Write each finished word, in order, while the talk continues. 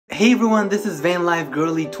Hey everyone, this is Van Life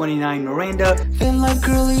Girly 29 Miranda. Van Life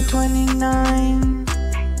Girly 29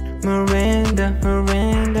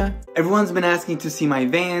 Miranda. Everyone's been asking to see my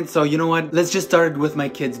van, so you know what? Let's just start with my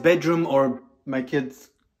kid's bedroom or my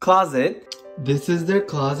kid's closet. This is their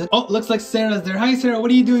closet. Oh, looks like Sarah's there. Hi Sarah,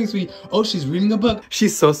 what are you doing, sweetie? Oh, she's reading a book.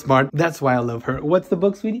 She's so smart. That's why I love her. What's the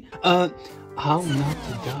book, sweetie? How Not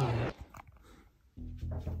to Die.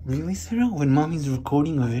 Really, Sarah? When mommy's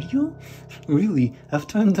recording a video? Really?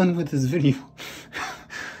 After I'm done with this video.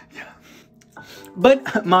 Yeah.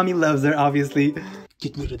 But mommy loves her, obviously.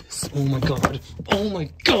 Get rid of this. Oh my god. Oh my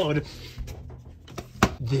god.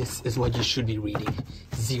 This is what you should be reading.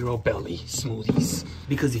 Zero belly smoothies.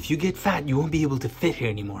 Because if you get fat, you won't be able to fit here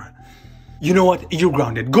anymore. You know what? You're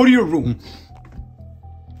grounded. Go to your room.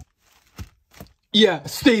 Yeah,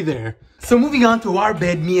 stay there. So moving on to our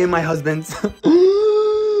bed, me and my husband's.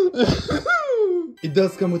 It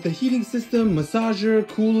does come with a heating system, massager,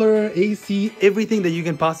 cooler, AC, everything that you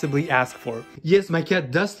can possibly ask for. Yes, my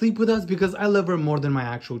cat does sleep with us because I love her more than my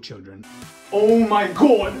actual children. Oh my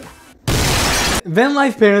god! Van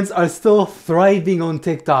life parents are still thriving on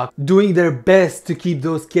TikTok, doing their best to keep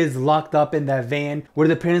those kids locked up in that van where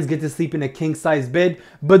the parents get to sleep in a king-size bed.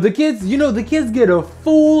 But the kids, you know, the kids get a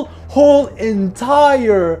full, whole,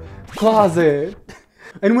 entire closet.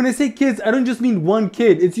 And when I say kids, I don't just mean one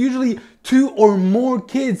kid. It's usually 2 or more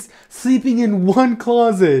kids sleeping in one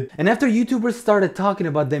closet. And after YouTubers started talking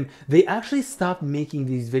about them, they actually stopped making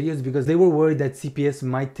these videos because they were worried that CPS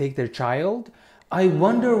might take their child. I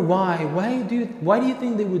wonder why. Why do you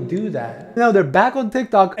think they would do that? Now they're back on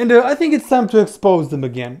TikTok and I think it's time to expose them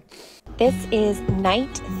again. This is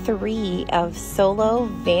night 3 of solo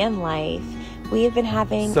van life. We have been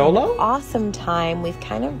having an awesome time. We've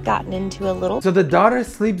kind of gotten into a little... So the daughter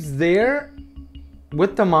sleeps there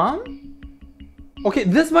with the mom? Okay,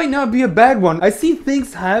 this might not be a bad one. I see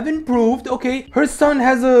things have improved. Okay, her son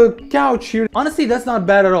has a couch here. Honestly, that's not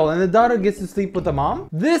bad at all. And the daughter gets to sleep with the mom?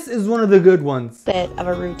 This is one of the good ones. Bit of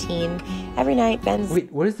a routine. Every night, Ben's... Wait,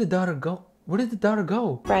 where does the daughter go? Where did the daughter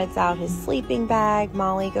go? Spreads out his sleeping bag.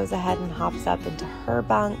 Molly goes ahead and hops up into her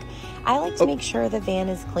bunk. I like to make sure the van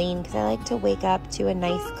is clean because I like to wake up to a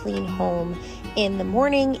nice clean home in the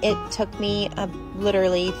morning. It took me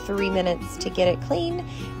literally 3 minutes to get it clean,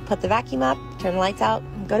 put the vacuum up, turn the lights out,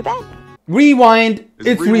 and go to bed. Rewind.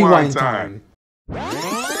 It's rewind time.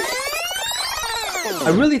 I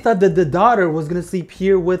really thought that the daughter was gonna sleep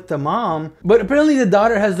here with the mom, but apparently the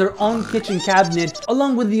daughter has their own kitchen cabinet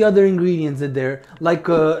along with the other ingredients in there, like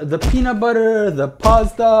the peanut butter, the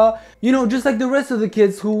pasta, you know, just like the rest of the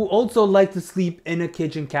kids who also like to sleep in a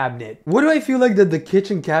kitchen cabinet. What do I feel like that the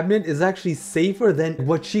kitchen cabinet is actually safer than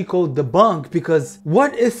what she called the bunk? Because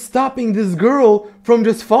what is stopping this girl from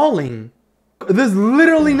just falling? There's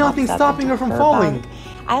literally nothing stopping her from falling.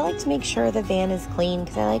 I like to make sure the van is clean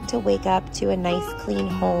because I like to wake up to a nice clean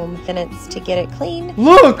home. Minutes to get it clean.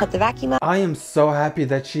 Look! Put the vacuum up. I am so happy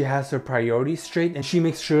that she has her priorities straight and she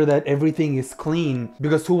makes sure that everything is clean,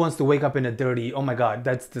 because who wants to wake up in a dirty, oh my god,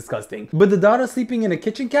 that's disgusting. But the daughter sleeping in a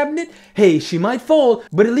kitchen cabinet, hey, she might fall,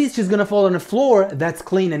 but at least she's gonna fall on a floor that's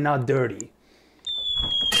clean and not dirty.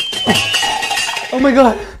 Oh my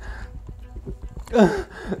god.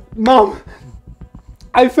 Mom,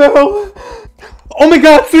 I fell. Oh my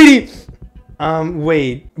god, sweetie!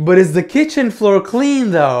 Wait, but is the kitchen floor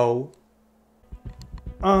clean though?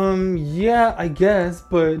 Yeah, I guess,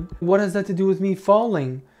 but what has that to do with me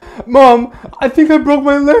falling? Mom, I think I broke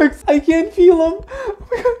my legs. I can't feel them.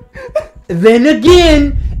 Oh then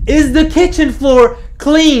again, is the kitchen floor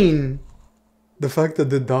clean? The fact that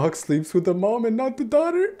the dog sleeps with the mom and not the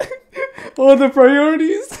daughter? All the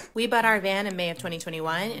priorities. We bought our van in May of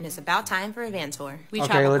 2021 and it's about time for a van tour. We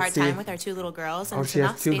travel part-time with our 2 little girls and it's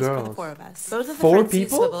enough space for the 4 of us. Both of the front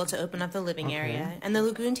seats swivel to open up the living area and the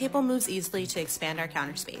lagoon table moves easily to expand our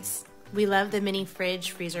counter space. We love the mini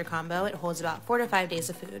fridge freezer combo. It holds about 4 to 5 days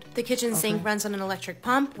of food. The kitchen sink runs on an electric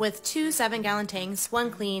pump with 2 7-gallon tanks,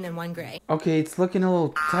 1 clean and 1 gray. Okay, it's looking a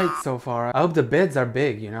little tight so far. I hope the beds are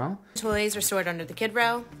big, you know? Toys are stored under the kid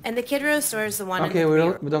row, and the kid row stores the one. Okay, we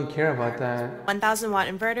don't care about that. 1,000 watt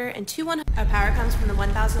inverter and 2 100. Our power comes from the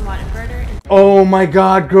 1,000 watt inverter. And oh my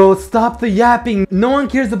god, girl, stop the yapping. No one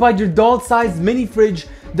cares about your doll-sized mini fridge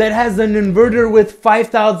that has an inverter with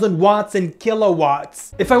 5,000 watts and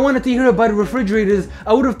kilowatts. If I wanted to hear about refrigerators,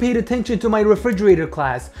 I would have paid attention to my refrigerator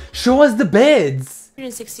class. Show us the beds.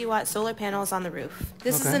 160 watt solar panels on the roof.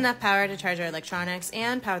 This is enough power to charge our electronics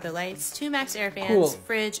and power the lights, 2 max air fans,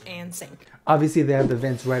 fridge, and sink. Obviously they have the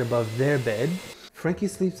vents right above their bed. Frankie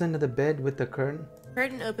sleeps under the bed with the curtain.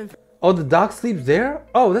 Curtain open for Oh, the dog sleeps there?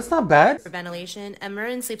 Oh, that's not bad. For ventilation, and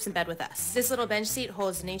Marin sleeps in bed with us. This little bench seat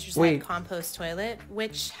holds Nature's Head compost toilet,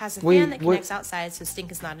 which has a fan that connects outside so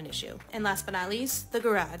stink is not an issue. And last but not least, the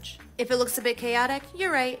garage. If it looks a bit chaotic,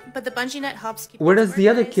 you're right, but the bungee net helps keep. Where does the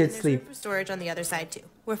other kid sleep? For storage on the other side too.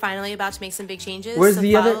 We're finally about to make some big changes, so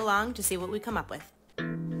follow along to see what we come up with.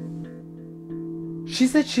 She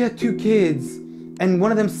said she had 2 kids, and one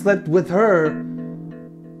of them slept with her,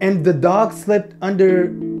 and the dog slept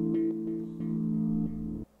under.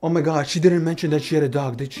 Oh my god, she didn't mention that she had a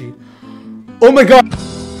dog, did she? Oh my god!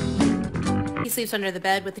 He sleeps under the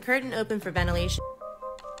bed with the curtain open for ventilation.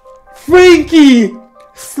 Frankie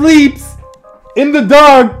sleeps in the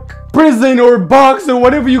dog prison or box or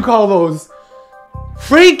whatever you call those.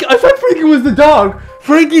 I thought Frankie was the dog.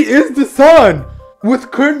 Frankie is the son. With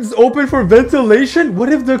curtains open for ventilation?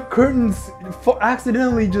 What if the curtains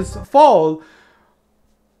accidentally just fall?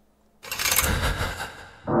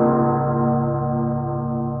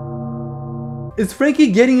 Is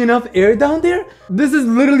Frankie getting enough air down there? This is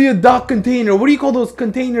literally a dog container. What do you call those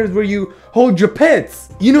containers where you hold your pets?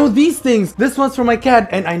 You know, these things. This one's for my cat,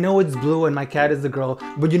 and I know it's blue and my cat is a girl,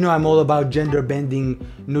 but you know I'm all about gender bending,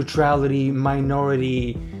 neutrality,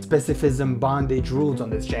 minority, specificism, bondage rules on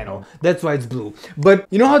this channel. That's why it's blue. But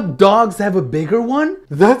you know how dogs have a bigger one?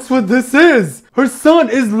 That's what this is. Her son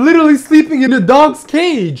is literally sleeping in a dog's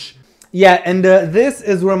cage. Yeah, and this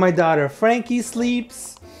is where my daughter Frankie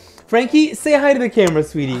sleeps. Frankie, say hi to the camera,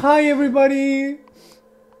 sweetie. Hi, everybody.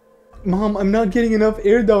 Mom, I'm not getting enough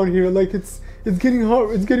air down here. Like, it's getting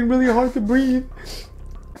hard. It's getting really hard to breathe.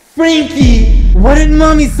 Frankie, what did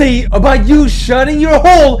mommy say about you shutting your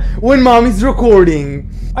hole when mommy's recording?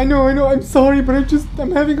 I know. I'm sorry, but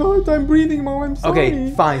I'm having a hard time breathing, Mom. I'm sorry.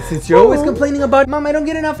 Okay, fine. Since you're always complaining about, Mom, I don't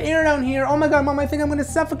get enough air down here. Oh my God, Mom, I think I'm gonna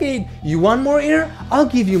suffocate. You want more air? I'll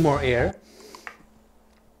give you more air.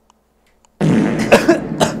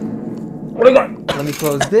 Let me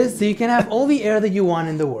close this so you can have all the air that you want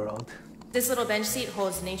in the world. This little bench seat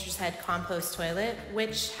holds Nature's Head compost toilet,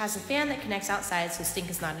 which has a fan that connects outside so stink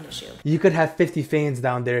is not an issue. You could have 50 fans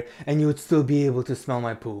down there and you would still be able to smell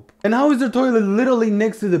my poop. And how is the toilet literally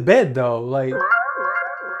next to the bed though? Like,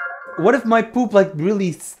 what if my poop like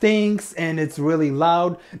really stinks and it's really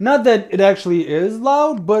loud? Not that it actually is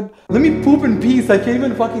loud, but let me poop in peace. I can't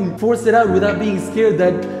even fucking force it out without being scared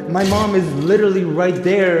that my mom is literally right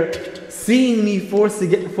there seeing me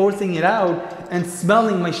forcing it out and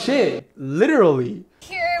smelling my shit. Literally.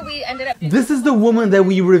 Here we ended up. This is the woman that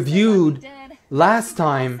we reviewed last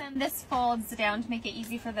time. This folds down to make it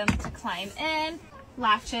easy for them to climb in.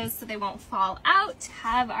 Latches so they won't fall out.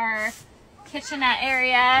 Have our kitchenette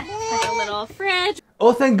area with a little fridge.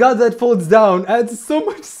 Oh, thank God that folds down. Adds so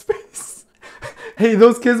much space. Hey,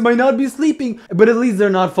 those kids might not be sleeping, but at least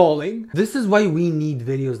they're not falling. This is why we need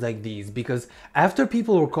videos like these, because after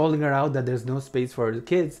people were calling her out that there's no space for her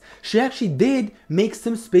kids, she actually did make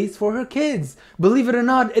some space for her kids. Believe it or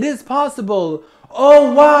not, it is possible.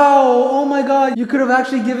 Oh, wow. Oh my God. You could have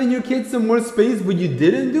actually given your kids some more space, but you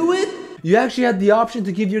didn't do it? You actually had the option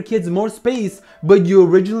to give your kids more space, but you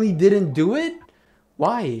originally didn't do it?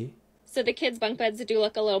 Why? So the kids' bunk beds do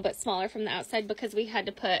look a little bit smaller from the outside because we had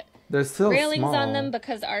to put railings on them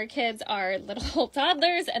because our kids are little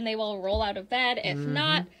toddlers and they will roll out of bed if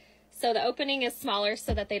not. So the opening is smaller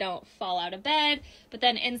so that they don't fall out of bed. But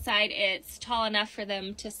then inside it's tall enough for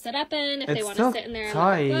them to sit up in if they want to sit in there and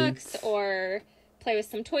look at books or play with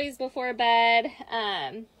some toys before bed.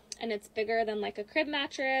 And it's bigger than like a crib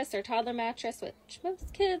mattress or toddler mattress, which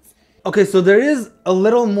most kids. Okay, so there is a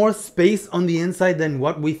little more space on the inside than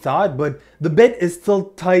what we thought, but the bed is still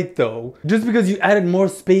tight though. Just because you added more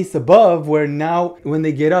space above, where now when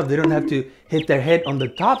they get up, they don't have to hit their head on the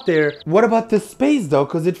top there. What about the space though?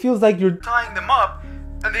 Because it feels like you're tying them up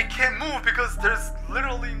and they can't move because there's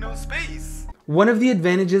literally no space. One of the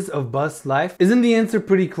advantages of bus life, isn't the answer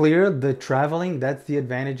pretty clear? The traveling, that's the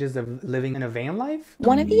advantages of living in a van life?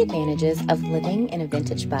 One of the advantages of living in a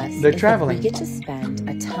vintage bus is that we get to spend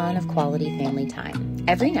a ton of quality family time.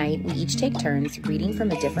 Every night, we each take turns reading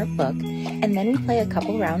from a different book, and then we play a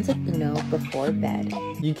couple rounds of Uno before bed.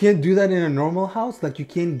 You can't do that in a normal house? Like you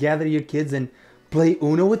can't gather your kids and play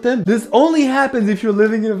Uno with them? This only happens if you're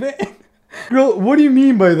living in a van. Girl, what do you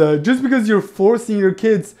mean by that? Just because you're forcing your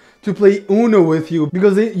kids to play Uno with you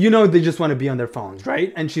because they just want to be on their phones,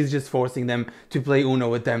 right? And she's just forcing them to play Uno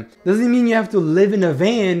with them. Doesn't mean you have to live in a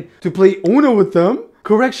van to play Uno with them.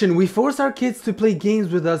 Correction, we force our kids to play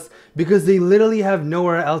games with us because they literally have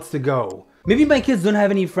nowhere else to go. Maybe my kids don't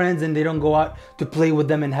have any friends and they don't go out to play with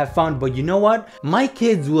them and have fun, but you know what? My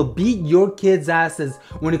kids will beat your kids' asses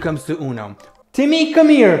when it comes to Uno. Timmy, come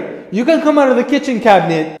here. You can come out of the kitchen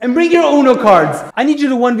cabinet and bring your Uno cards. I need you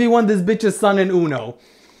to 1v1 this bitch's son in Uno.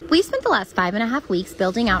 We spent the last 5.5 weeks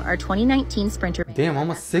building out our 2019 Sprinter. Damn,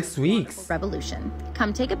 almost 6 weeks. Revolution.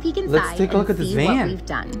 Come take a peek inside. Let's take a look at this van. What we've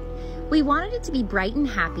done. We wanted it to be bright and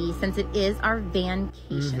happy since it is our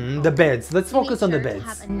vancation. The beds. Let's focus on the beds. We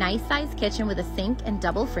have a nice sized kitchen with a sink and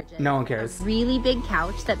double fridges. No one cares. A really big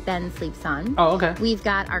couch that Ben sleeps on. Oh, okay. We've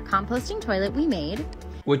got our composting toilet we made.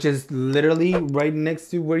 Which is literally right next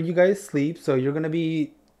to where you guys sleep. So you're going to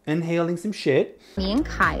be inhaling some shit. Me and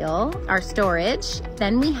Kyle, our storage.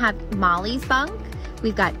 Then we have Molly's bunk.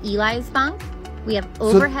 We've got Eli's bunk. We have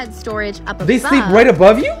overhead storage up above. They sleep right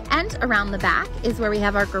above you? And around the back is where we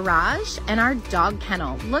have our garage and our dog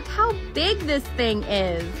kennel. Look how big this thing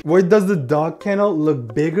is. Why does the dog kennel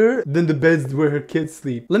look bigger than the beds where her kids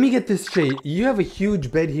sleep? Let me get this straight. You have a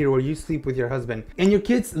huge bed here where you sleep with your husband. And your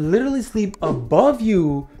kids literally sleep above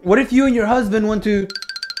you. What if you and your husband want to...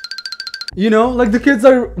 You know, like the kids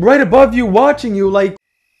are right above you watching you like...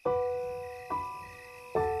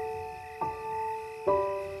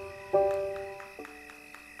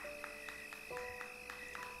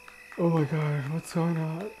 Oh my god, what's going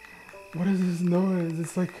on? What is this noise?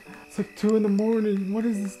 It's like 2 in the morning. What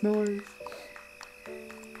is this noise?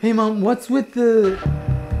 Hey mom, what's with the...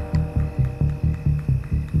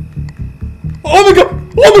 Oh my god!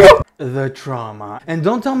 Oh my god! The trauma. And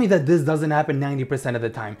don't tell me that this doesn't happen 90% of the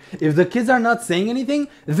time. If the kids are not saying anything,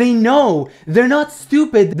 they know. They're not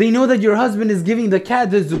stupid. They know that your husband is giving the cat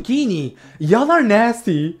the zucchini. Y'all are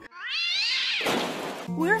nasty.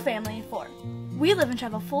 We're a family of 4. We live and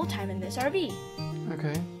travel full-time in this RV.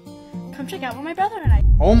 Okay. Come check out where my brother and I...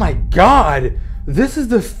 Oh my god! This is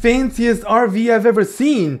the fanciest RV I've ever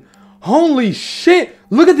seen. Holy shit!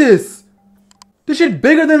 Look at this! This shit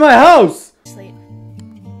bigger than my house! Sleep.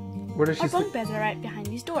 Where does she sleep? Our bunk beds are right behind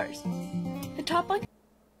these doors. The top bunk...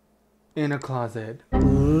 In a closet.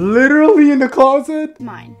 Literally in the closet?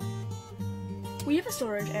 Mine. We have a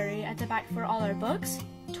storage area at the back for all our books,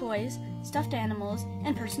 toys, stuffed animals,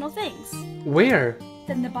 and personal things. Where?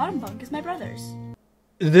 Then the bottom bunk is my brother's.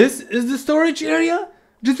 This is the storage area?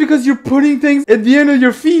 Just because you're putting things at the end of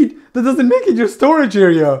your feet, that doesn't make it your storage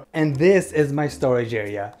area. And this is my storage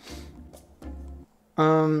area.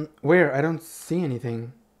 Where? I don't see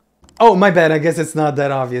anything. Oh, my bad. I guess it's not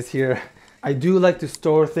that obvious here. I do like to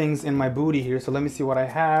store things in my booty here, so let me see what I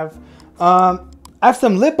have. I have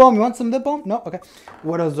some lip balm. You want some lip balm? No? Okay.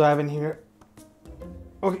 What else do I have in here?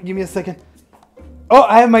 Okay, give me a second. Oh,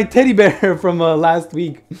 I have my teddy bear from last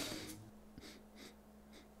week.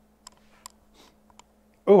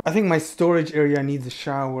 Oh, I think my storage area needs a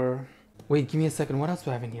shower. Wait, give me a second. What else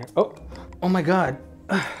do I have in here? Oh my god.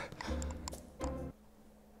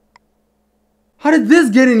 How did this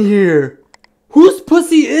get in here? Whose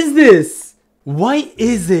pussy is this? Why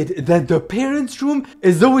is it that the parents' room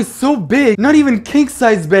is always so big? Not even king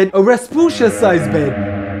size bed, a Rasputia size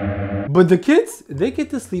bed. But the kids, they get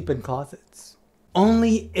to sleep in closets.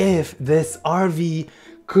 Only if this RV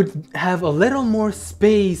could have a little more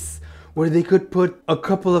space where they could put a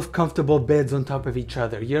couple of comfortable beds on top of each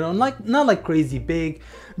other. You know, like not like crazy big,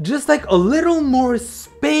 just like a little more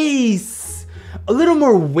space. A little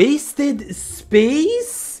more wasted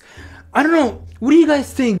space? I don't know. What do you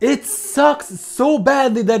guys think? It sucks so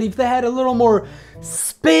badly that if they had a little more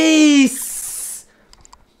space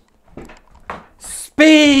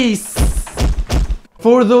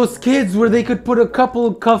for those kids where they could put a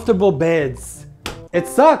couple comfortable beds. It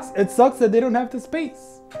sucks. It sucks that they don't have the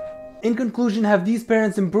space. In conclusion, have these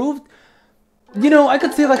parents improved? You know, I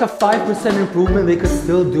could say like a 5% improvement. They could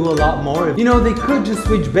still do a lot more. You know, they could just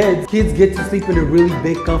switch beds. Kids get to sleep in a really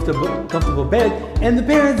big, comfortable bed, and the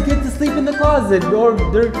parents get to sleep in the closet.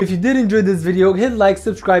 If you did enjoy this video, hit like,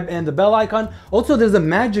 subscribe, and the bell icon. Also, there's a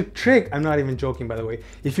magic trick. I'm not even joking, by the way.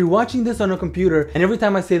 If you're watching this on a computer, and every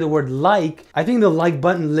time I say the word like, I think the like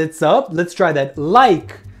button lights up. Let's try that.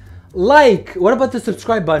 Like. What about the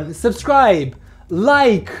subscribe button? Subscribe.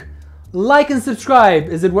 Like and subscribe.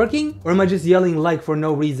 Is it working? Or am I just yelling like for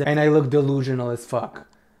no reason and I look delusional as fuck?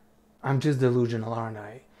 I'm just delusional, aren't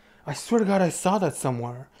I? I swear to God I saw that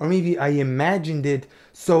somewhere. Or maybe I imagined it,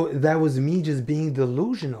 so that was me just being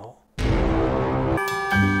delusional.